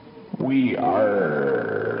We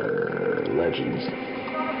are legends.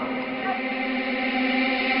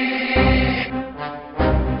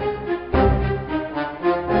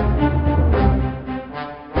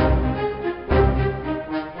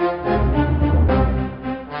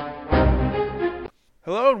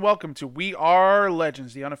 Hello and welcome to We Are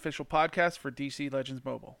Legends, the unofficial podcast for DC Legends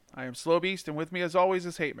Mobile. I am Slow Beast, and with me as always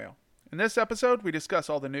is Hate Mail. In this episode, we discuss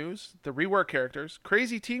all the news, the rework characters,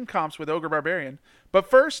 crazy team comps with Ogre Barbarian, but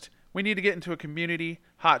first, we need to get into a community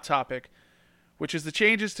hot topic, which is the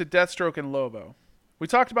changes to Deathstroke and Lobo. We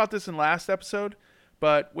talked about this in last episode,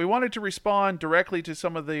 but we wanted to respond directly to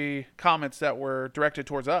some of the comments that were directed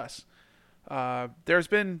towards us. There's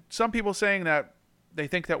been some people saying that they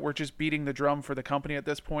think that we're just beating the drum for the company at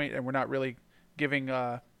this point and we're not really giving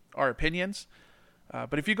our opinions.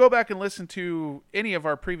 But if you go back and listen to any of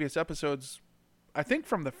our previous episodes, I think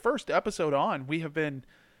from the first episode on, we have been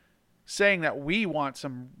saying that we want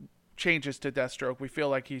some changes to Deathstroke. We feel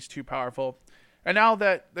like he's too powerful. And now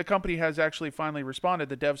that the company has actually finally responded,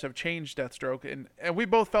 the devs have changed Deathstroke. And we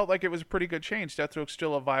both felt like it was a pretty good change. Deathstroke's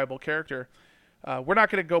still a viable character. We're not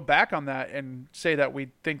going to go back on that and say that we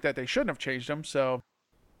think that they shouldn't have changed him. So,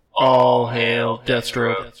 all hail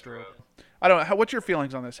Deathstroke. I don't know. What's your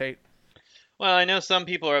feelings on this, Hate? Well, I know some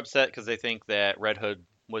people are upset because they think that Red Hood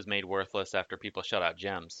was made worthless after people shut out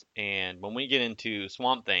gems. And when we get into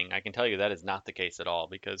Swamp Thing, I can tell you that is not the case at all,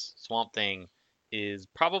 because Swamp Thing is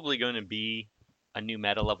probably going to be a new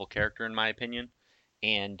meta level character in my opinion.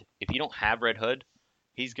 And if you don't have Red Hood,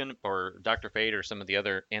 he's going to, or Dr. Fate or some of the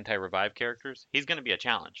other anti-revive characters, he's going to be a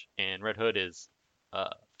challenge. And Red Hood is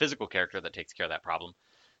a physical character that takes care of that problem.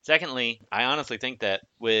 Secondly, I honestly think that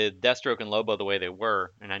with Deathstroke and Lobo the way they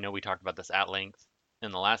were, and I know we talked about this at length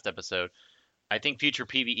in the last episode, I think future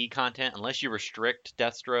PvE content, unless you restrict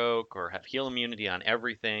Deathstroke or have heal immunity on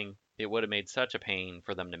everything, it would have made such a pain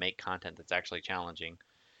for them to make content that's actually challenging.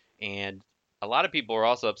 And a lot of people are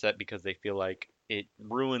also upset because they feel like it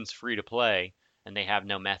ruins free to play and they have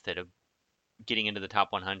no method of getting into the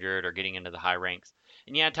top 100 or getting into the high ranks.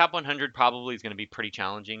 And yeah, top 100 probably is going to be pretty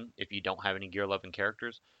challenging if you don't have any Gear 11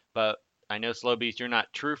 characters. But I know Slow Beast, you're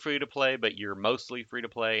not true free to play, but you're mostly free to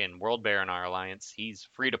play. And World Bear in our alliance, he's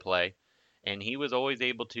free to play. And he was always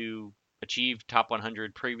able to achieve top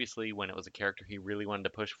 100 previously when it was a character he really wanted to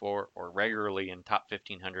push for, or regularly in top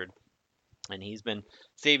 1500. And he's been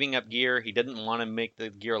saving up gear. He didn't want to make the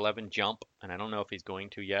Gear 11 jump, and I don't know if he's going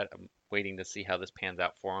to yet. I'm waiting to see how this pans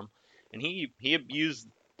out for him. And he used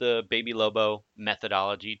the Baby Lobo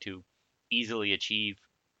methodology to easily achieve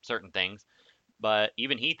certain things, but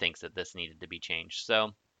even he thinks that this needed to be changed.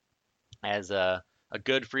 So as a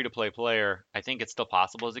good free-to-play player, I think it's still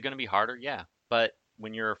possible. Is it going to be harder? Yeah. But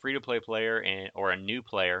when you're a free-to-play player or a new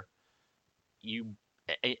player,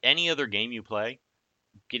 any other game you play,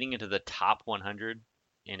 getting into the top 100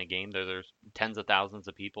 in a game, there's tens of thousands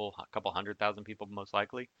of people, a couple 100,000 people most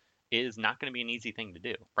likely, is not going to be an easy thing to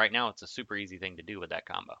do. Right now, it's a super easy thing to do with that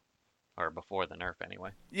combo. Or before the nerf,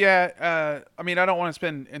 anyway. Yeah, I mean, I don't want to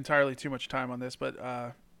spend entirely too much time on this, but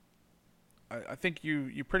I think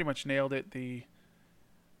you pretty much nailed it. The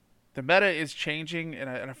meta is changing, and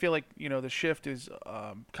I feel like, the shift is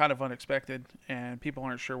kind of unexpected, and people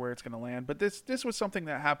aren't sure where it's going to land. But this was something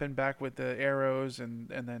that happened back with the arrows, and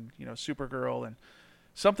then Supergirl, and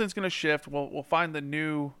something's going to shift. We'll find the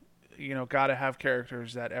new gotta have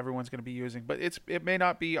characters that everyone's going to be using, but it may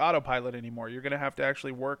not be autopilot anymore. You're going to have to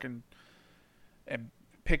actually work and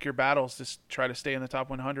pick your battles to try to stay in the top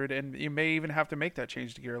 100, and you may even have to make that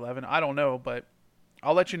change to Gear 11. I don't know, but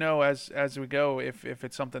I'll let you know as we go if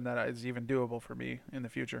it's something that is even doable for me in the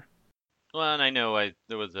future. Well, and I know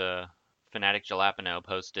there was a Fanatic Jalapeno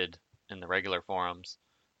posted in the regular forums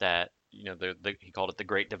that he called it the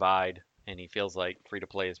Great Divide, and he feels like free to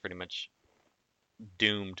play is pretty much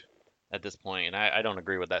doomed at this point, and I don't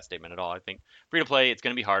agree with that statement at all. I think free to play, it's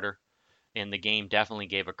going to be harder, and the game definitely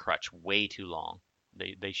gave a crutch way too long.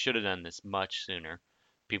 They should have done this much sooner.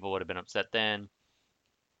 People would have been upset then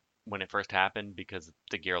when it first happened because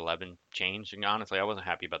the Gear 11 changed. And honestly, I wasn't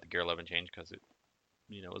happy about the Gear 11 change because it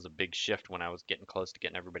was a big shift when I was getting close to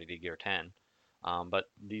getting everybody to Gear 10. But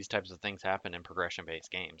these types of things happen in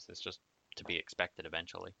progression-based games. It's just to be expected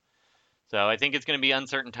eventually. So I think it's going to be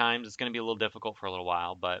uncertain times. It's going to be a little difficult for a little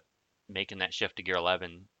while, but making that shift to Gear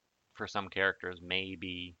 11 for some characters may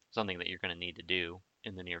be something that you're going to need to do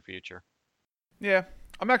in the near future. Yeah,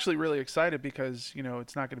 I'm actually really excited because,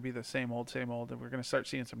 it's not going to be the same old, and we're going to start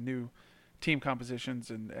seeing some new team compositions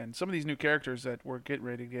and some of these new characters that we're getting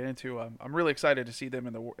ready to get into. I'm really excited to see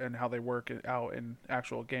them and how they work out in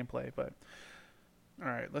actual gameplay. But all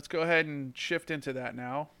right, let's go ahead and shift into that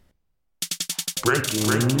now. Breaking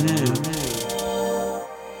news.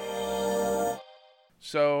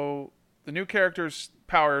 So the new characters'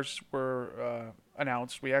 powers were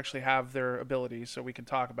announced. We actually have their abilities, so we can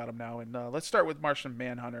talk about them now. And let's start with Martian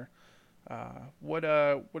Manhunter. What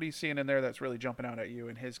are you seeing in there that's really jumping out at you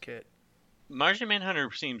in his kit? Martian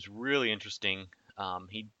Manhunter seems really interesting.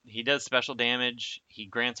 He does special damage. He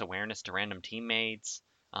grants awareness to random teammates.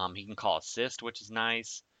 He can call assist, which is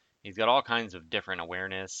nice. He's got all kinds of different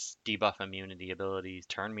awareness, debuff immunity abilities,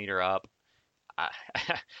 turn meter up. I,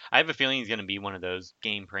 I have a feeling he's going to be one of those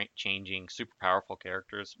game-changing, super powerful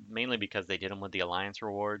characters, mainly because they did him with the Alliance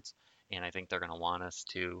rewards, and I think they're going to want us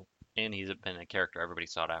to. And he's been a character everybody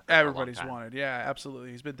sought after for a long Everybody's time. wanted. Yeah,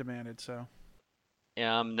 absolutely. He's been demanded. So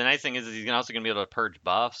The nice thing is he's also going to be able to purge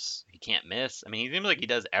buffs. He can't miss. I mean, he seems like he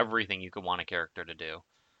does everything you could want a character to do.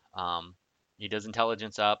 Um, he does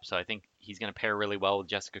intelligence up, so I think he's going to pair really well with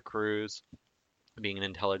Jessica Cruz, being an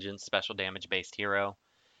intelligence special damage based hero.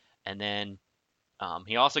 And then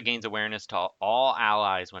he also gains awareness to all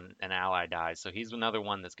allies when an ally dies. So he's another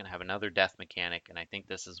one that's going to have another death mechanic. And I think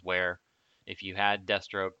this is where, if you had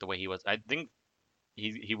Deathstroke the way he was, I think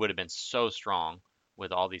he would have been so strong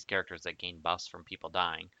with all these characters that gain buffs from people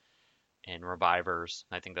dying and revivers.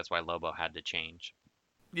 I think that's why Lobo had to change.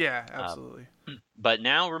 yeah, Uh, absolutely. but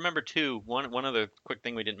now remember too, one other quick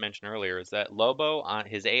thing we didn't mention earlier is that Lobo on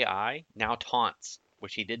his AI now taunts,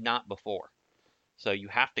 which he did not before. So you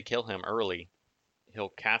have to kill him early. He'll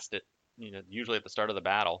cast it, usually at the start of the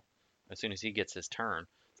battle, as soon as he gets his turn.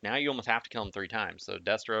 Now you almost have to kill him 3 times. So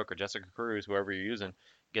Deathstroke or Jessica Cruz, whoever you're using,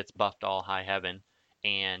 gets buffed all high heaven.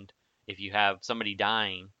 And if you have somebody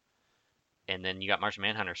dying, and then you got Martian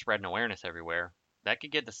Manhunter spreading awareness everywhere, that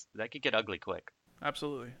could get ugly quick.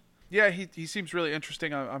 Absolutely. Yeah, he seems really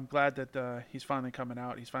interesting. I'm glad that he's finally coming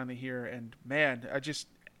out. He's finally here, and man, I just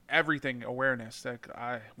everything awareness.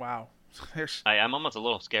 Wow. There's I'm almost a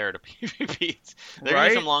little scared of PvPs. There are gonna be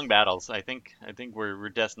right. some long battles. I think we're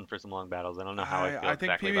destined for some long battles. I don't know how I feel I think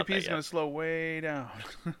exactly about PvP is that going yet. to slow way down.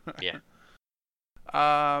 Yeah.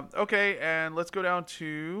 Okay, and let's go down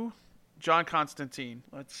to John Constantine.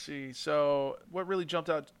 Let's see. So, what really jumped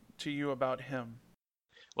out to you about him?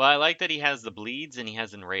 Well, I like that he has the bleeds and he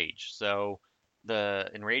has enrage. So the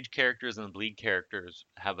enrage characters and the bleed characters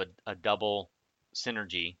have a double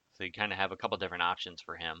synergy. So you kind of have a couple different options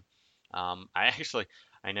for him.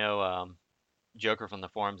 I know Joker from the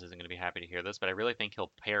forums isn't going to be happy to hear this, but I really think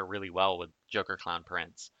he'll pair really well with Joker Clown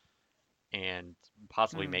Prince and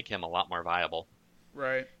possibly Hmm, make him a lot more viable.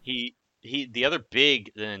 right. The other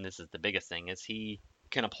big, and this is the biggest thing, is he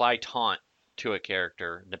can apply taunt to a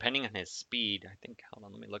character depending on his speed. I think, hold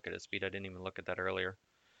on, let me look at his speed. I didn't even look at that earlier.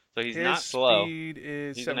 So he's His not slow. speed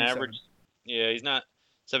is He's an 77. average. Yeah, he's not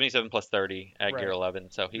 77 plus 30 at gear Right.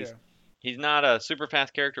 11. So Yeah. he's not a super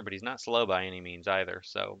fast character, but he's not slow by any means either.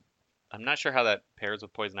 So I'm not sure how that pairs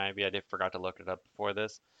with Poison Ivy. Forgot to look it up before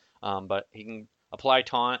this. But he can apply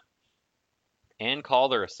taunt and call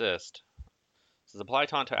their assist. So apply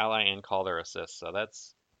taunt to ally and call their assist. So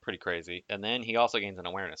that's pretty crazy. And then he also gains an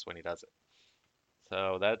awareness when he does it.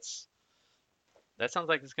 So that sounds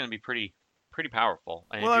like it's going to be pretty powerful.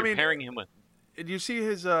 And Well, if I you're mean, pairing him with do you see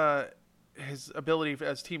his ability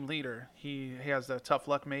as team leader? He has the tough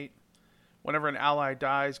luck mate. Whenever an ally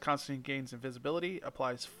dies, Constantine gains invisibility,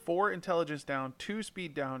 applies 4 intelligence down, 2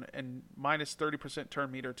 speed down, and minus 30% turn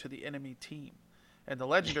meter to the enemy team. And the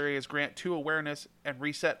legendary is grant 2 awareness and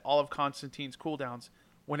reset all of Constantine's cooldowns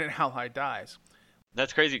when an ally dies.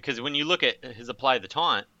 that's crazy because when you look at his apply the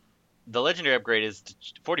taunt, the legendary upgrade is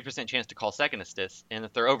 40% chance to call second assist, and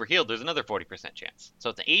if they're overhealed, there's another 40% chance. So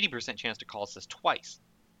it's an 80% chance to call assist twice.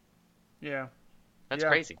 Yeah. That's Yeah.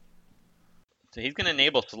 crazy. So he's going to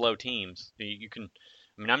enable slow teams. You can,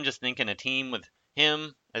 I mean, I'm just thinking a team with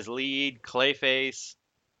him as lead, Clayface,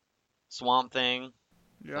 Swamp Thing.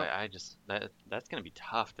 Yeah. That's going to be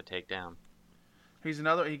tough to take down. He's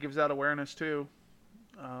another. He gives out awareness too.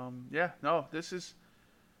 Yeah. No. This is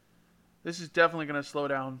definitely going to slow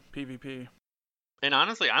down PvP. And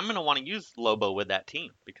honestly, I'm going to want to use Lobo with that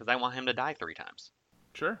team because I want him to die 3 times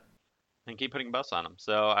Sure. and keep putting buffs on him.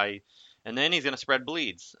 And then he's going to spread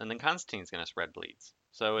bleeds, and then Constantine's going to spread bleeds.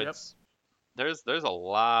 So Yep. there's a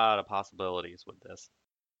lot of possibilities with this.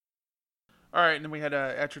 All right, and then we had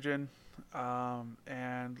Etrogen,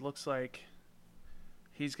 and looks like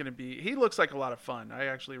he's going to be. He looks like a lot of fun. I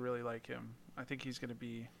actually really like him. I think he's going to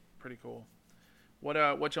be pretty cool.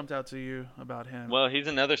 What jumped out to you about him? Well, he's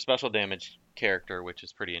another special damage character, which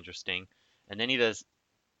is pretty interesting. And then he does,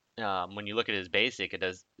 when you look at his basic, it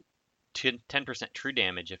does 10% true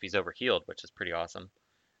damage if he's overhealed, which is pretty awesome.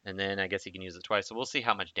 and then I guess he can use it twice. So we'll see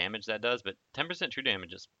how much damage that does, but 10% true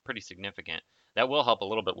damage is pretty significant. That will help a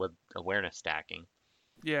little bit with awareness stacking.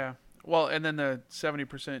 Yeah. Well, and then the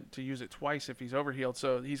 70% to use it twice if he's overhealed,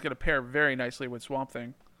 so he's going to pair very nicely with Swamp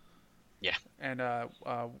Thing. Yeah. And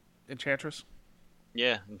Enchantress.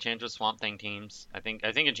 Yeah, Enchantress Swamp Thing teams. I think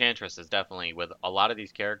Enchantress is definitely with a lot of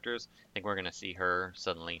these characters. I think we're gonna see her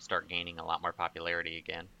suddenly start gaining a lot more popularity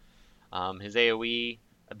again. His AOE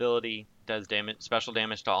ability does special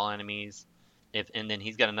damage to all enemies. And then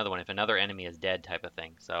he's got another one if another enemy is dead type of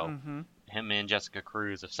thing. So Mm-hmm. him and Jessica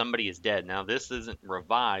Cruz, if somebody is dead, now this isn't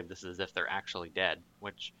revive. This is if they're actually dead,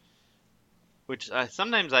 which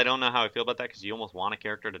sometimes I don't know how I feel about that because you almost want a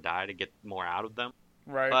character to die to get more out of them.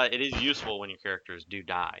 Right. But it is useful when your characters do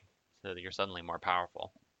die, so that you're suddenly more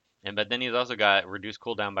powerful. But then he's also got reduced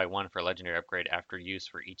cooldown by 1 for legendary upgrade after use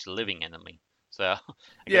for each living enemy. So I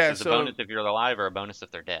Yeah, guess it's a bonus if you're alive or a bonus if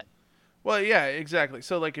they're dead. Well, yeah, exactly.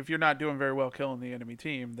 So, like, if you're not doing very well killing the enemy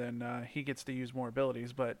team, then he gets to use more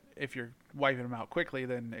abilities. But if you're wiping him out quickly,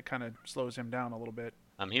 then it kind of slows him down a little bit.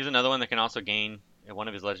 He's another one that can also gain one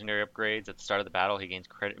of his legendary upgrades at the start of the battle. He gains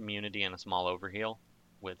credit immunity and a small overheal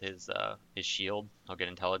with his shield. He'll get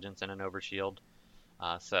intelligence and an overshield.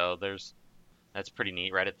 So that's pretty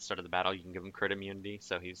neat. Right at the start of the battle, you can give him crit immunity.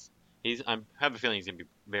 So I have a feeling he's gonna be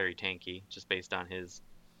very tanky just based on his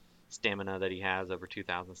stamina that he has, over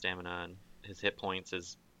 2,000 stamina, and his hit points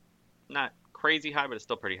is not crazy high, but it's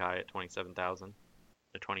still pretty high at 27,000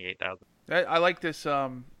 to 28,000. I like this.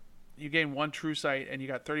 You gain 1 true sight, and you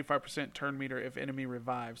got 35% turn meter if enemy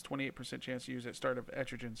revives. 28% chance to use at start of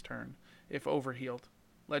Etrigan's turn if overhealed.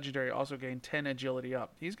 Legendary also gain 10 agility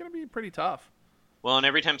up. He's going to be pretty tough. Well, and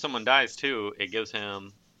every time someone dies too,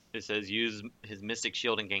 it says use his Mystic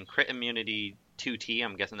Shield and gain crit immunity 2T.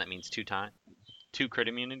 I'm guessing that means 2 crit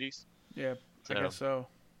immunities. Yeah, I guess so.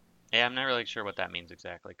 Yeah, I'm not really sure what that means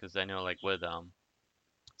exactly, because I know like with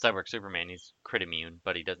Cyborg Superman, he's crit immune,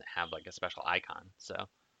 but he doesn't have like a special icon. So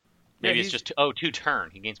maybe it's just 2 turn.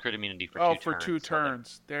 He gains crit immunity for 2 turns. Oh, for 2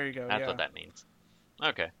 turns. There you go. That's what that means.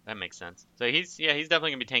 Okay, that makes sense. So he's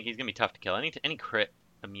definitely gonna be tanky. He's gonna be tough to kill. Any crit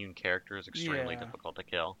immune character is extremely difficult to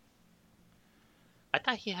kill. I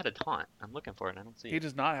thought he had a taunt. I'm looking for it. I don't see it. He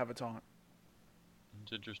does not have a taunt.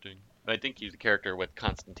 It's interesting. But I think he's a character with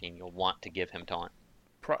Constantine. You'll want to give him taunt.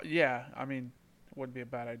 Yeah, I mean, it wouldn't be a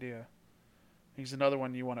bad idea. He's another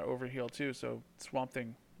one you want to overheal too. So Swamp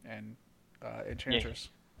Thing and Enchantress.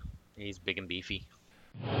 Yeah. He's big and beefy.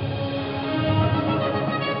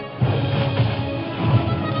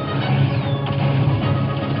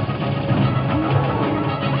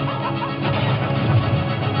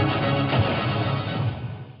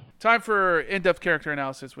 Time for in-depth character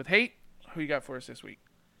analysis with Hate. Who you got for us this week?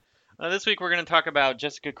 This week we're going to talk about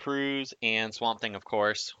Jessica Cruz and Swamp Thing, of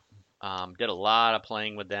course. Did a lot of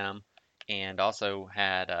playing with them, and also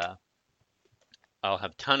had I'll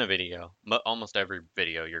have a ton of video, almost every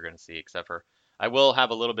video you're going to see, except for I will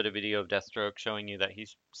have a little bit of video of Deathstroke showing you that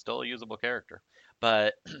he's still a usable character.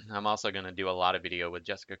 But I'm also going to do a lot of video with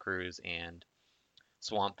Jessica Cruz and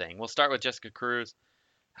Swamp Thing. We'll start with Jessica Cruz.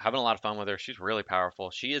 Having a lot of fun with her. She's really powerful.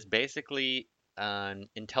 She is basically an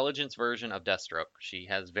intelligence version of Deathstroke. She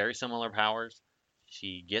has very similar powers.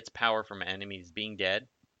 She gets power from enemies being dead,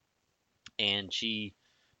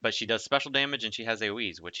 but she does special damage and she has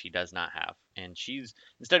AoEs, which he does not have. And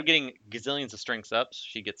instead of getting gazillions of strengths ups,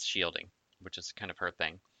 she gets shielding, which is kind of her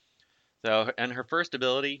thing. So, and her first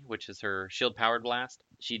ability, which is her shield powered blast,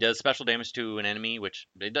 she does special damage to an enemy, which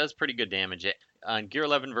it does pretty good damage. On Gear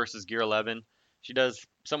 11 versus Gear 11, she does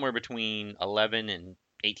somewhere between 11 and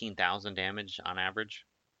 18,000 damage on average.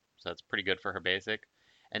 So that's pretty good for her basic.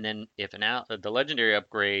 And then if the legendary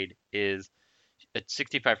upgrade is a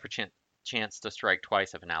 65% chance to strike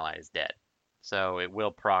twice if an ally is dead. So it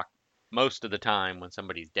will proc most of the time when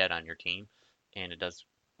somebody's dead on your team, and it does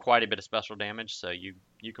quite a bit of special damage, so you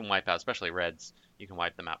can wipe out, especially reds, you can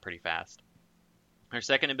wipe them out pretty fast. Her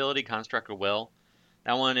second ability, Construct of Will,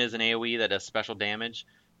 that one is an AoE that does special damage,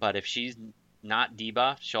 but if she's not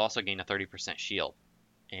debuffed, she'll also gain a 30% shield.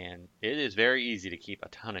 And it is very easy to keep a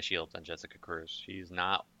ton of shields on Jessica Cruz. She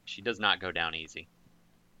does not go down easy.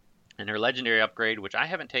 And her legendary upgrade, which I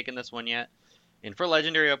haven't taken this one yet, and for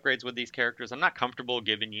legendary upgrades with these characters, I'm not comfortable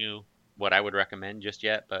giving you what I would recommend just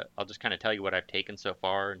yet, but I'll just kind of tell you what I've taken so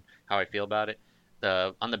far and how I feel about it.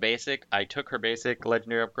 On the basic, I took her basic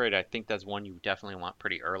legendary upgrade. I think that's one you definitely want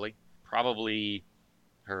pretty early. Probably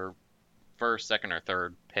her first, second, or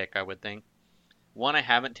third pick, I would think. One I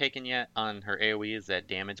haven't taken yet on her AoE is that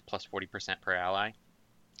damage plus 40% per ally.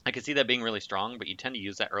 I could see that being really strong, but you tend to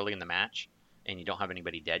use that early in the match, and you don't have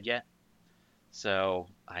anybody dead yet. So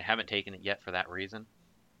I haven't taken it yet for that reason.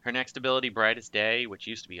 Her next ability, Brightest Day, which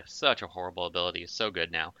used to be such a horrible ability, is so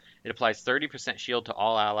good now. It applies 30% shield to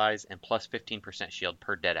all allies and plus 15% shield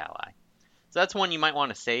per dead ally. So that's one you might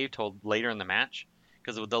want to save till later in the match,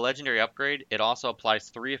 because with the legendary upgrade, it also applies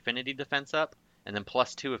 3 affinity defense up and then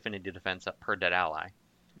plus 2 affinity defense up per dead ally.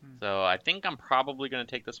 So I think I'm probably going to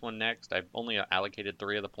take this one next. I've only allocated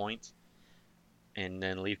 3 of the points, and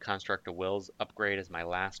then leave Construct of Will's upgrade as my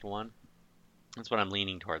last one. That's what I'm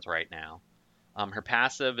leaning towards right now. Her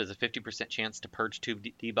passive is a 50% chance to purge 2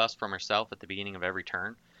 debuffs from herself at the beginning of every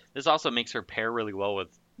turn. This also makes her pair really well with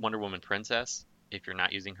Wonder Woman Princess if you're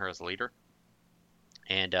not using her as a leader.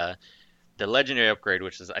 And the legendary upgrade,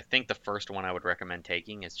 which is I think the first one I would recommend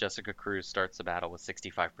taking, is Jessica Cruz starts the battle with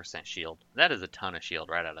 65% shield. That is a ton of shield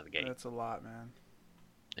right out of the gate. That's a lot, man.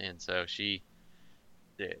 And so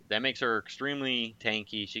that makes her extremely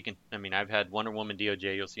tanky. She can, I've had Wonder Woman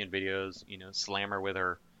DOJ, you'll see in videos, slam her with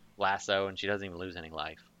her lasso, and she doesn't even lose any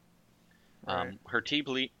life. Right. Her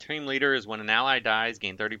team leader is when an ally dies,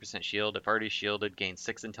 gain 30% shield. If already shielded, gain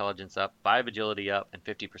 6 intelligence up, 5 agility up, and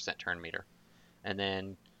 50% turn meter. And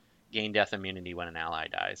then gain death immunity when an ally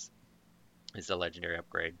dies is the legendary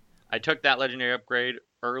upgrade. I took that legendary upgrade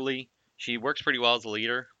early. She works pretty well as a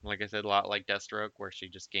leader. Like I said, a lot like Deathstroke, where she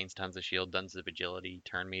just gains tons of shield, tons of agility,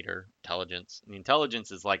 turn meter, intelligence. And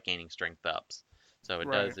intelligence is like gaining strength ups. So it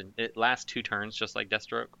Right. does, and it lasts 2 turns just like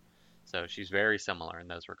Deathstroke. So she's very similar in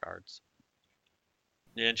those regards.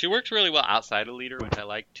 Yeah, and she works really well outside of leader, which I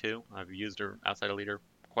like too. I've used her outside of leader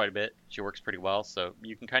quite a bit. She works pretty well, so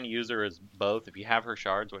you can kind of use her as both. If you have her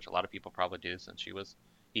shards, which a lot of people probably do since she was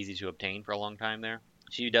easy to obtain for a long time there,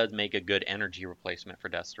 she does make a good energy replacement for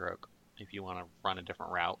Deathstroke if you want to run a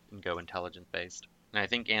different route and go intelligence based. And I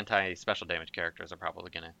think anti-special damage characters are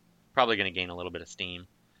probably gonna gain a little bit of steam.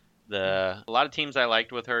 A lot of teams I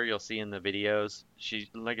liked with her, you'll see in the videos.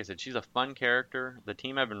 Like I said, she's a fun character. The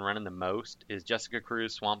team I've been running the most is Jessica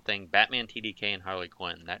Cruz, Swamp Thing, Batman TDK, and Harley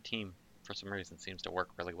Quinn. That team, for some reason, seems to work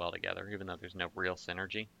really well together, even though there's no real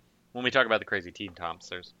synergy. When we talk about the crazy team comps,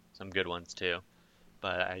 there's some good ones too.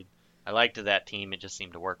 But I liked that team. It just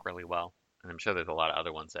seemed to work really well. And I'm sure there's a lot of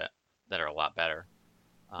other ones that are a lot better.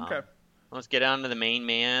 Okay. Let's get on to the main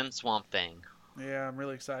man, Swamp Thing. Yeah, I'm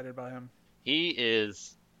really excited about him. He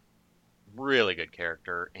is really good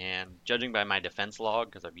character, and judging by my defense log,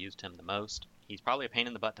 because I've used him the most, he's probably a pain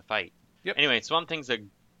in the butt to fight. Yep. Anyway, Swamp Thing's a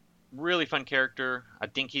really fun character. I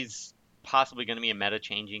think he's possibly going to be a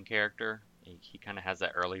meta-changing character. He kind of has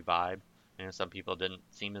that early vibe. Some people didn't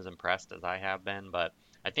seem as impressed as I have been, but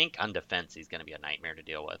I think on defense he's going to be a nightmare to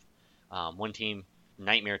deal with. One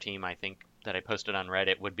nightmare team, I think, that I posted on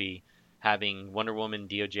Reddit would be having Wonder Woman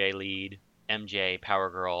DOJ lead, MJ, Power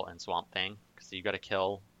Girl, and Swamp Thing, because you got to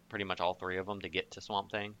kill pretty much all 3 of them to get to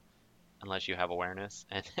Swamp Thing, unless you have awareness,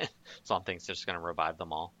 and Swamp Thing's just going to revive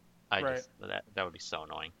them all. That would be so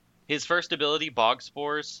annoying. His first ability, Bog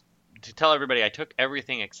Spores, to tell everybody, I took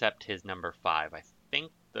everything except his number 5. I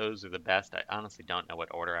think those are the best. I honestly don't know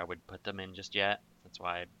what order I would put them in just yet. That's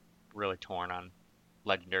why I'm really torn on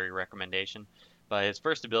legendary recommendation. But his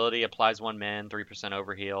first ability applies 1 min, 3%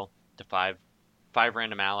 overheal to 5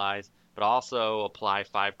 random allies, but also apply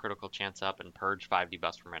 5 critical chance up and purge 5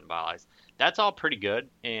 debuffs from random allies. That's all pretty good,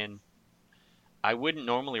 and I wouldn't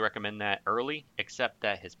normally recommend that early, except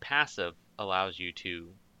that his passive allows you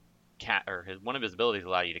to one of his abilities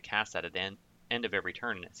allow you to cast that at the end of every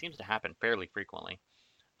turn, and it seems to happen fairly frequently.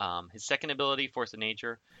 His second ability, Force of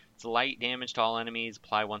Nature, it's light damage to all enemies,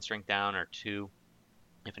 apply 1 strength down or 2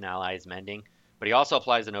 if an ally is mending, but he also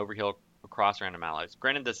applies an overheal across random allies.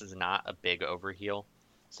 Granted, this is not a big overheal,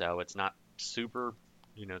 so it's not super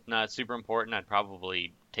important. I'd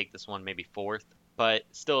probably take this one maybe 4th, but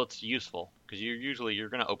still it's useful because you're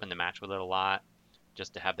going to open the match with it a lot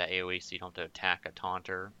just to have that AoE so you don't have to attack a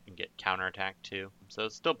taunter and get counterattacked too. So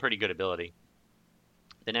it's still pretty good ability.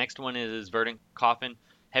 The next one is Verdant Coffin,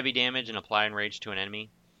 heavy damage and apply enrage to an enemy.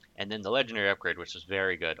 And then the legendary upgrade, which is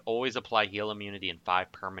very good. Always apply heal immunity and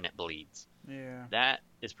 5 permanent bleeds. Yeah. That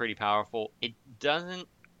is pretty powerful. It doesn't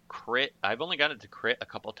crit. I've only got it to crit a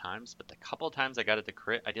couple times, but the couple times I got it to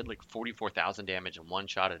crit, I did like 44,000 damage in one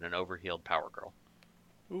shot at an overhealed Power Girl.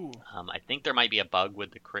 Ooh. I think there might be a bug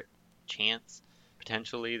with the crit chance,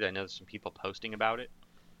 potentially. I know there's some people posting about it.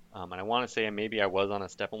 And I want to say maybe I was on a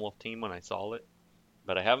Steppenwolf team when I saw it,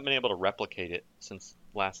 but I haven't been able to replicate it since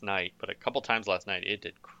last night. But a couple times last night, it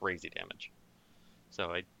did crazy damage.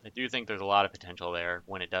 So I do think there's a lot of potential there.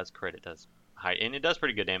 When it does crit, it does high, and it does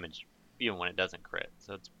pretty good damage even when it doesn't crit.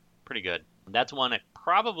 So it's pretty good. That's one I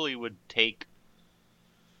probably would take.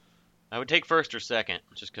 I would take 1st or 2nd,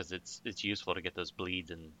 just because it's useful to get those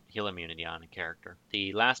bleeds and heal immunity on a character.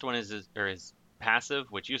 The last one is passive,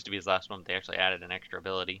 which used to be his last one, but they actually added an extra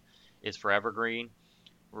ability, is Forever Green.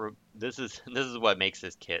 This is what makes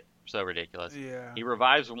this kit so ridiculous. Yeah. He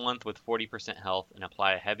revives once with 40% health and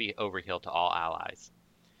apply a heavy overheal to all allies.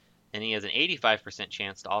 And he has an 85%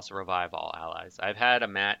 chance to also revive all allies. I've had a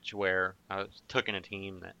match where I took in a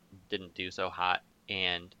team that didn't do so hot,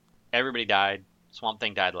 and everybody died. Swamp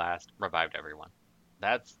Thing died last, revived everyone.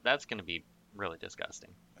 That's going to be really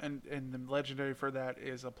disgusting. And the legendary for that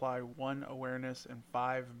is apply 1 awareness and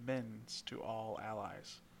 5 mins to all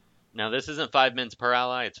allies. Now, this isn't 5 mins per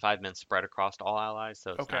ally. It's 5 mins spread across all allies,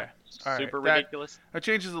 so it's Okay. not super All right. ridiculous. That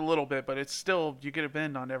changes a little bit, but it's still, you get a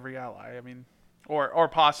min on every ally. I mean, or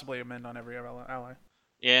possibly a min on every ally.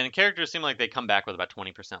 Yeah, and characters seem like they come back with about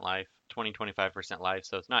 20% life, 25% life,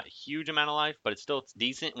 so it's not a huge amount of life, but it's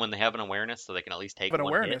decent when they have an awareness, so they can at least take But one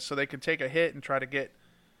awareness, hit. so they can take a hit and try to get,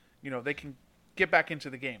 they can get back into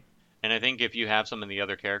the game. And I think if you have some of the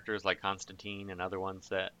other characters like Constantine and other ones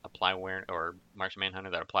that apply awareness, or Martian Manhunter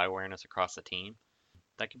that apply awareness across the team,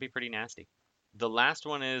 that can be pretty nasty. The last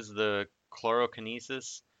one is the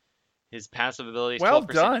Chlorokinesis. His passive ability is 12% Well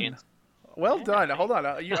done. chance. Well Yeah, done. thanks. Hold on.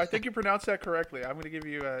 I think you pronounced that correctly. I'm going to give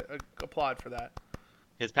you a applaud for that.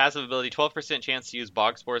 His passive ability, 12% chance to use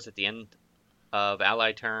Bog Spores at the end of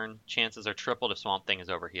ally turn. Chances are tripled if Swamp Thing is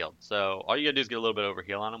overhealed. So all you gotta do is get a little bit of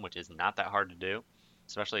overheal on him, which is not that hard to do,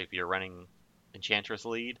 especially if you're running Enchantress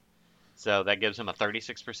lead. So that gives him a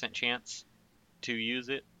 36% chance to use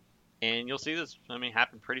it. And you'll see this,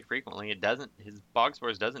 happen pretty frequently. His Bog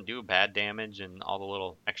Spores doesn't do bad damage and all the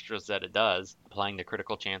little extras that it does, applying the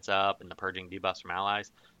critical chance up and the purging debuffs from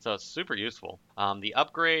allies. So it's super useful. The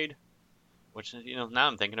upgrade, which, now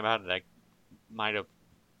I'm thinking about it, I might have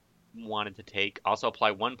wanted to take, also apply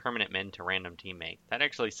 1 permanent min to random teammate. That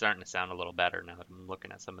actually is starting to sound a little better now that I'm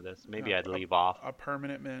looking at some of this. Maybe I'd leave off. A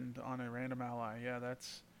permanent min on a random ally. Yeah,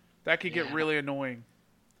 that could get really annoying.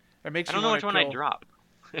 It makes I don't know which one I'd drop.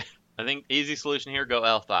 I think easy solution here, go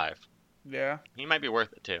L5. Yeah. He might be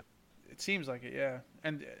worth it too. It seems like it, yeah.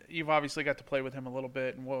 And you've obviously got to play with him a little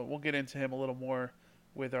bit, and we'll get into him a little more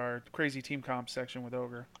with our crazy team comp section with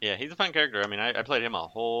Ogre. Yeah, he's a fun character. I played him a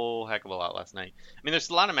whole heck of a lot last night. There's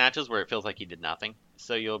a lot of matches where it feels like he did nothing.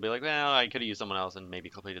 So you'll be like, well, I could have used someone else and maybe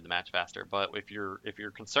completed the match faster. But if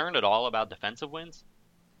you're concerned at all about defensive wins,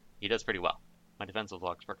 he does pretty well. My defensive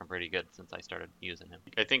log's working pretty good since I started using him.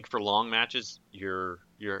 I think for long matches, your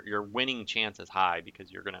winning chance is high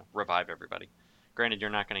because you're gonna revive everybody. Granted, you're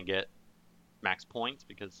not gonna get max points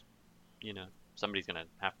because somebody's gonna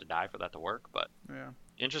have to die for that to work. But yeah,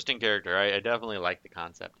 interesting character. I definitely like the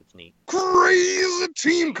concept. It's neat. Crazy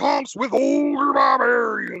team comps with Ogre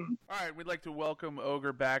Barbarian. All right, we'd like to welcome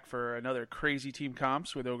Ogre back for another crazy team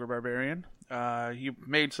comps with Ogre Barbarian. You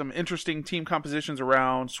made some interesting team compositions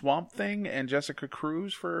around Swamp Thing and Jessica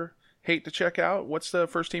Cruz for Hate to check out. What's the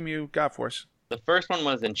first team you got for us? The first one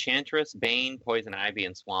was Enchantress, Bane, Poison Ivy,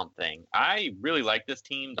 and Swamp Thing. I really like this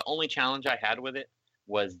team. The only challenge I had with it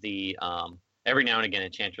was the every now and again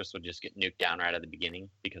Enchantress would just get nuked down right at the beginning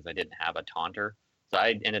because I didn't have a taunter. So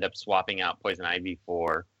I ended up swapping out Poison Ivy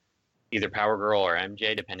for either Power Girl or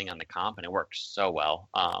MJ, depending on the comp, and it worked so well.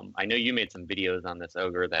 I know you made some videos on this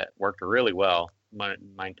Ogre that worked really well.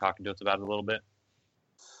 Mind talking to us about it a little bit?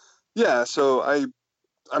 Yeah, so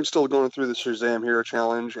I'm still going through the Shazam Hero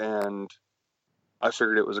Challenge, and I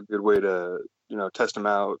figured it was a good way to, test them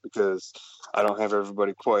out because I don't have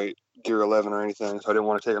everybody quite Gear 11 or anything, so I didn't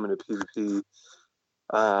want to take them into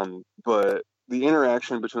PvP. But the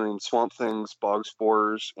interaction between Swamp Thing's Bog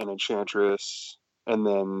Spores and Enchantress, and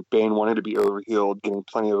then Bane wanting to be overhealed, getting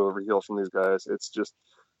plenty of overheal from these guys,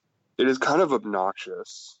 it is kind of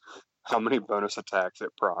obnoxious how many bonus attacks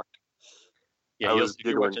it procced. Yeah, I was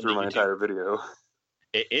giggling through my entire video.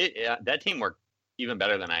 That team worked even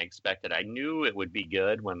better than I expected. I knew it would be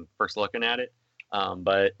good when first looking at it,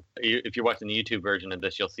 but if you're watching the YouTube version of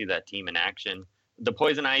this, you'll see that team in action. The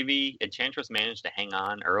Poison Ivy, Enchantress managed to hang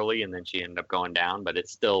on early, and then she ended up going down, but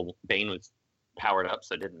Bane was powered up,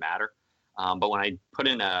 so it didn't matter. But when I put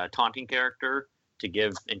in a taunting character to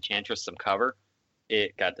give Enchantress some cover,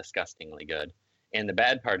 it got disgustingly good. And the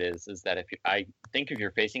bad part is that if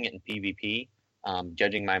you're facing it in PvP,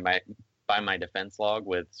 judging by my defense log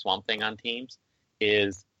with Swamp Thing on teams,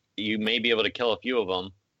 is you may be able to kill a few of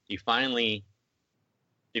them.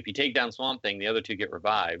 If you take down Swamp Thing, the other two get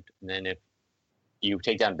revived, and then if you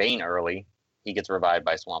take down Bane early, he gets revived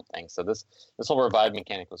by Swamp Thing. So this whole revive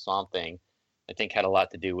mechanic with Swamp Thing, I think, had a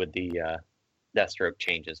lot to do with the Deathstroke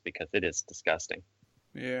changes because it is disgusting.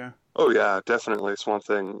 Yeah. Oh yeah, definitely. Swamp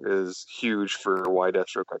Thing is huge for why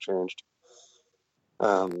Deathstroke got changed.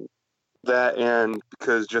 That and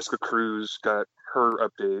because Jessica Cruz got her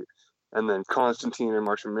update, and then Constantine and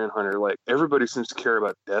Martian Manhunter. Like, everybody seems to care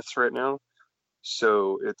about deaths right now.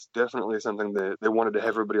 So it's definitely something that they wanted to have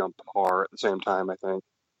everybody on par at the same time, I think.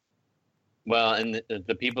 Well, and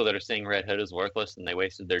the people that are saying Red Hood is worthless and they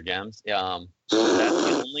wasted their gems, that's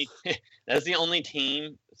the only that's the only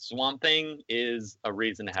team. Swamp Thing is a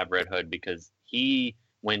reason to have Red Hood, because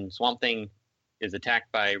when Swamp Thing is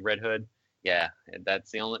attacked by Red Hood, yeah, that's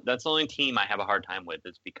the only team I have a hard time with,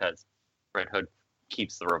 is because Red Hood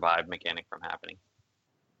keeps the revive mechanic from happening.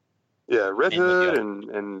 Yeah, Red Hood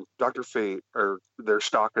and Dr. Fate, their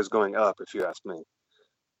stock is going up, if you ask me.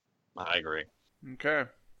 I agree. Okay.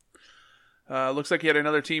 Looks like you had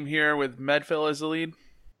another team here with Medfill as the lead.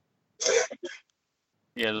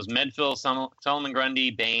 Yeah, those Medfill, Solomon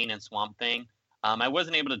Grundy, Bane, and Swamp Thing. I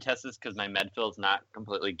wasn't able to test this because my Medfill's not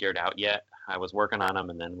completely geared out yet. I was working on him,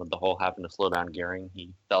 and then with the whole having to slow down gearing, he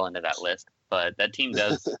fell into that list. But that team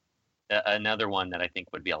does another one that I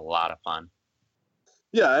think would be a lot of fun.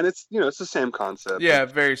 Yeah, and it's the same concept. Yeah,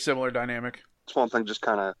 very similar dynamic. Swamp Thing just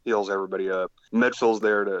kind of heals everybody up. Medfill's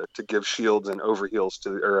there to give shields and overheals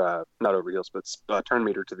not overheals, but turn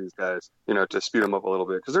meter to these guys, to speed them up a little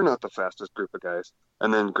bit, because they're not the fastest group of guys.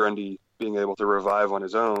 And then Grundy being able to revive on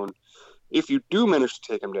his own, if you do manage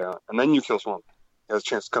to take him down, and then you kill Swamp Thing, he has a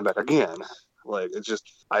chance to come back again. Like, it's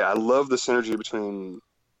just, I love the synergy between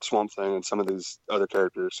Swamp Thing and some of these other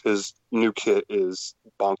characters. His new kit is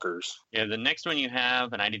bonkers. Yeah, the next one you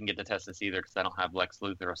have, and I didn't get to test this either because I don't have Lex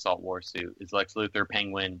Luthor Assault War Suit, is Lex Luthor,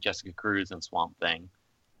 Penguin, Jessica Cruz, and Swamp Thing.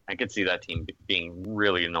 I could see that team being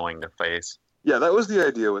really annoying to face. Yeah, that was the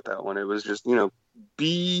idea with that one. It was just,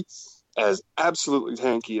 be as absolutely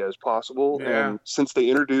tanky as possible. Yeah. And since they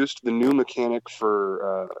introduced the new mechanic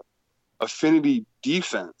for affinity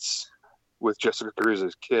defense with Jessica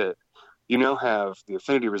Cruz's kit, you now have the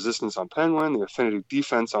affinity resistance on Penguin, the affinity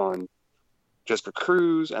defense on Jessica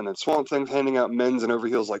Cruz, and then Swamp Thing's handing out mends and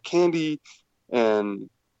overheals like candy, and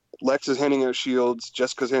Lex is handing out shields,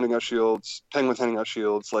 Jessica's handing out shields, Penguin's handing out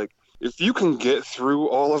shields. Like, if you can get through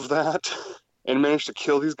all of that and manage to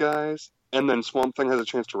kill these guys, and then Swamp Thing has a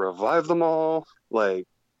chance to revive them all, like,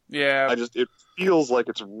 yeah, it feels like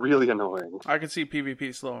it's really annoying. I can see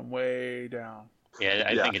PvP slowing way down. Yeah,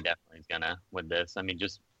 I think it definitely is gonna with this. I mean,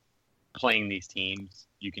 just playing these teams,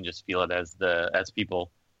 you can just feel it as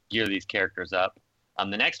people gear these characters up.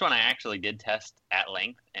 The next one I actually did test at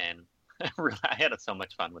length, and I had so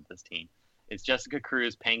much fun with this team. It's Jessica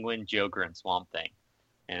Cruz, Penguin, Joker, and Swamp Thing.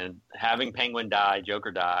 And having Penguin die,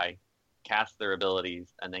 Joker die, cast their abilities,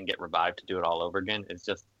 and then get revived to do it all over again, it's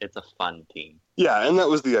a fun team. Yeah, and that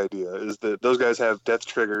was the idea, is that those guys have death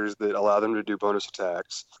triggers that allow them to do bonus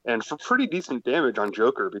attacks, and for pretty decent damage on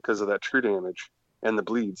Joker because of that true damage and the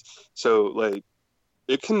bleeds. So, like,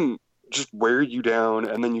 it can just wear you down,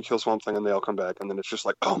 and then you kill Swamp Thing, and they all come back, and then it's just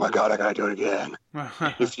like, oh my god, I gotta do it again.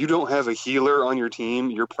 If you don't have a healer on your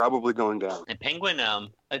team, you're probably going down. And Penguin,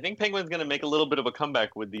 I think Penguin's gonna make a little bit of a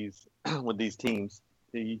comeback with these teams.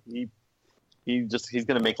 He's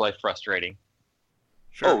gonna make life frustrating.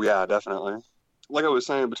 Sure. Oh yeah, definitely. Like I was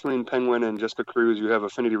saying, between Penguin and Jessica Cruz, you have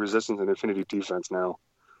affinity resistance and affinity defense now.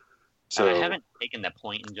 So I haven't taken that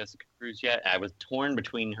point in Jessica Cruz yet. I was torn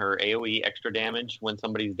between her AoE extra damage when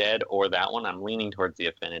somebody's dead or that one. I'm leaning towards the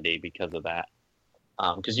affinity because of that.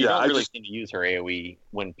 Because you don't really seem to use her AoE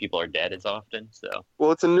when people are dead as often. So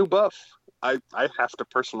well, it's a new buff. I have to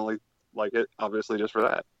personally like it, obviously, just for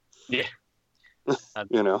that. Yeah.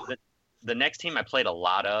 The next team I played a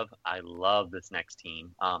lot of. I love this next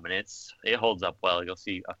team, and it holds up well. You'll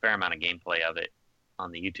see a fair amount of gameplay of it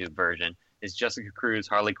on the YouTube version. Is Jessica Cruz,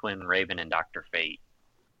 Harley Quinn, Raven, and Dr. Fate.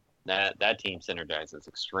 That team synergizes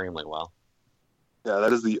extremely well. Yeah,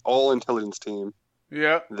 that is the all-intelligence team.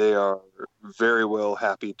 Yeah. They are very well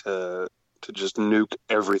happy to just nuke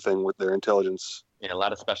everything with their intelligence. Yeah, a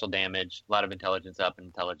lot of special damage, a lot of intelligence up and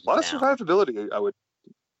intelligence down. A lot down. of survivability,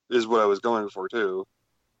 is what I was going for, too.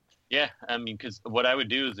 Yeah, I mean, because what I would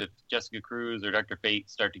do is if Jessica Cruz or Dr. Fate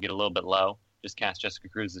start to get a little bit low, just cast Jessica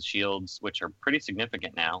Cruz's shields, which are pretty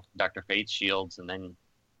significant now. Dr. Fate's shields, and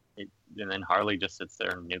then Harley just sits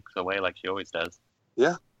there and nukes away like she always does.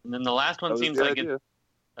 Yeah. And then the last one seems like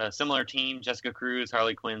a similar team: Jessica Cruz,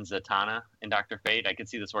 Harley Quinn, Zatanna, and Dr. Fate. I could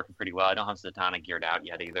see this working pretty well. I don't have Zatanna geared out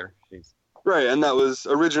yet either. Right, and that was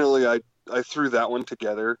originally I threw that one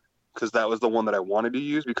together because that was the one that I wanted to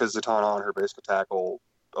use because Zatanna on her basic attack will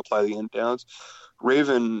apply the int downs.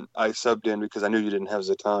 Raven I subbed in because I knew you didn't have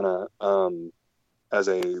Zatanna as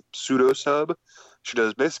a pseudo sub. She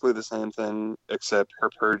does basically the same thing except her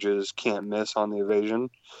purges can't miss on the evasion,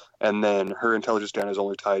 and then her intelligence down is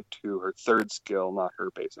only tied to her third skill, not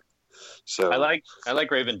her basic. So I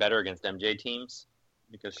like Raven better against MJ teams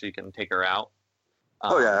because she can take her out.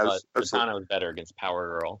 Oh, yeah, But absolutely. Zatanna was better against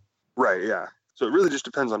Power Girl. Right, yeah. So it really just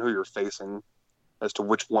depends on who you're facing as to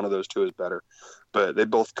which one of those two is better. But they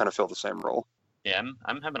both kind of fill the same role. Yeah,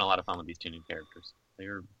 I'm having a lot of fun with these two new characters.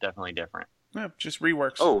 They're definitely different. Yeah, just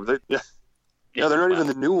reworks. Oh, yeah, they're not even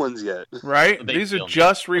the new ones yet. Right? But they These are feel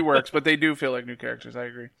just reworks, but they do feel like new characters. I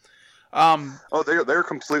agree. Oh, they're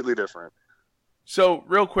completely different. So,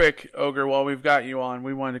 real quick, Ogre, while we've got you on,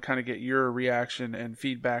 we wanted to kind of get your reaction and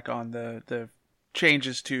feedback on the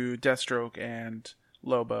changes to Deathstroke and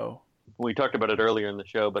Lobo. We talked about it earlier in the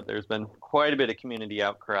show, but there's been quite a bit of community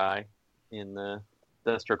outcry in the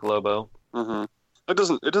Deathstroke Lobo. Mm-hmm.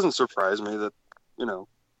 It doesn't surprise me that,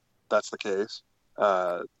 that's the case.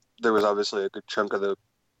 There was obviously a good chunk of the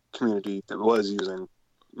community that was using,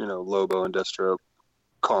 Lobo and Deathstroke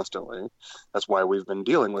constantly. That's why we've been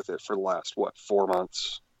dealing with it for the last 4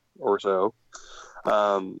 months or so.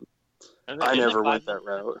 I never went that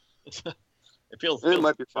route. It feels It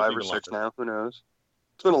might be 5 or even 6 longer. now. Who knows?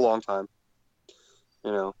 It's been a long time.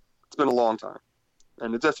 It's been a long time,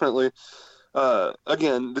 and it definitely.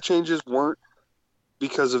 Again, the changes weren't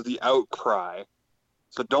because of the outcry,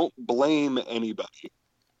 so don't blame anybody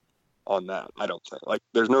on that. I don't think. Like,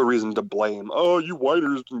 there's no reason to blame. Oh, you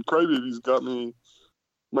whiters and crybabies got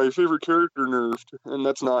my favorite character nerfed, and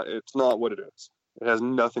it's not what it is. It has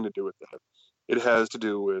nothing to do with that. It has to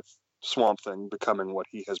do with Swamp Thing becoming what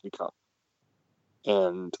he has become.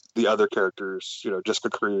 And the other characters,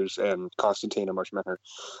 Jessica Cruz and Constantine and Marsh Mentor,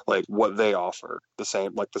 like, what they offer, the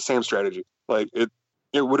same strategy. Like,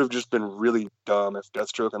 it would have just been really dumb if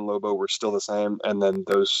Deathstroke and Lobo were still the same, and then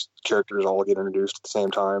those characters all get introduced at the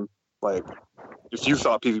same time. Like, if you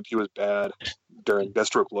thought PvP was bad during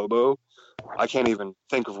Deathstroke Lobo, I can't even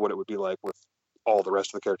think of what it would be like with all the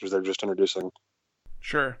rest of the characters they're just introducing.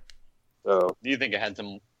 Sure. So, Do you think it had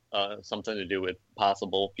something to do with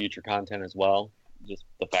possible future content as well? Just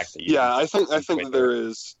the fact that yeah, I think right that there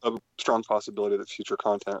is a strong possibility that future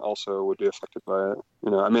content also would be affected by it.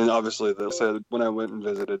 I mean, obviously, when I went and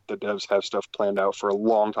visited, the devs have stuff planned out for a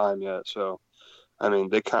long time yet. So, I mean,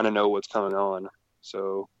 they kind of know what's coming on.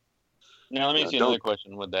 So, Now let me ask you don't- another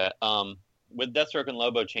question with that. With Deathstroke and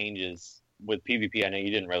Lobo changes with PvP, I know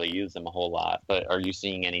you didn't really use them a whole lot, but are you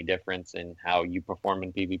seeing any difference in how you perform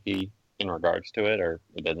in PvP in regards to it, or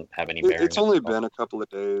it doesn't have any bearing? It's only been a couple of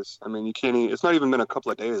days. I mean, it's not even been a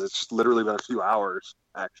couple of days. It's just literally been a few hours,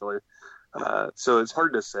 actually. So it's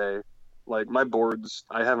hard to say. Like, my boards,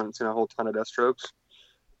 I haven't seen a whole ton of Deathstrokes,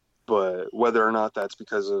 but whether or not that's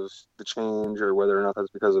because of the change or whether or not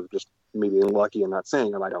that's because of just me being lucky and not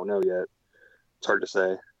seeing them, I don't know yet. It's hard to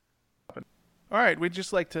say. All right, we'd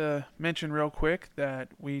just like to mention real quick that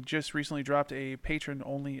we just recently dropped a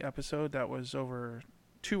patron-only episode that was over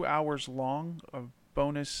 2 hours long of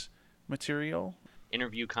bonus material.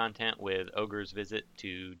 Interview content with Ogre's visit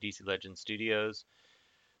to DC Legends Studios,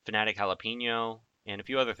 Fanatic Jalapeno, and a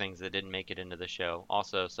few other things that didn't make it into the show.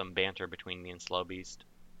 Also, some banter between me and Slow Beast.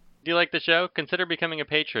 Do you like the show? Consider becoming a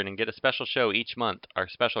patron and get a special show each month, our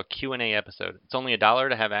special Q&A episode. It's only $1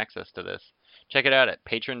 to have access to this. Check it out at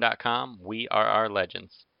patreon.com. We are our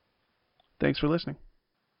legends. Thanks for listening.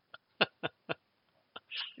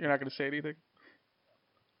 You're not going to say anything?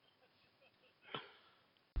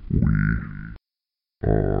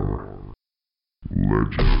 Are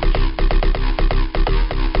legends.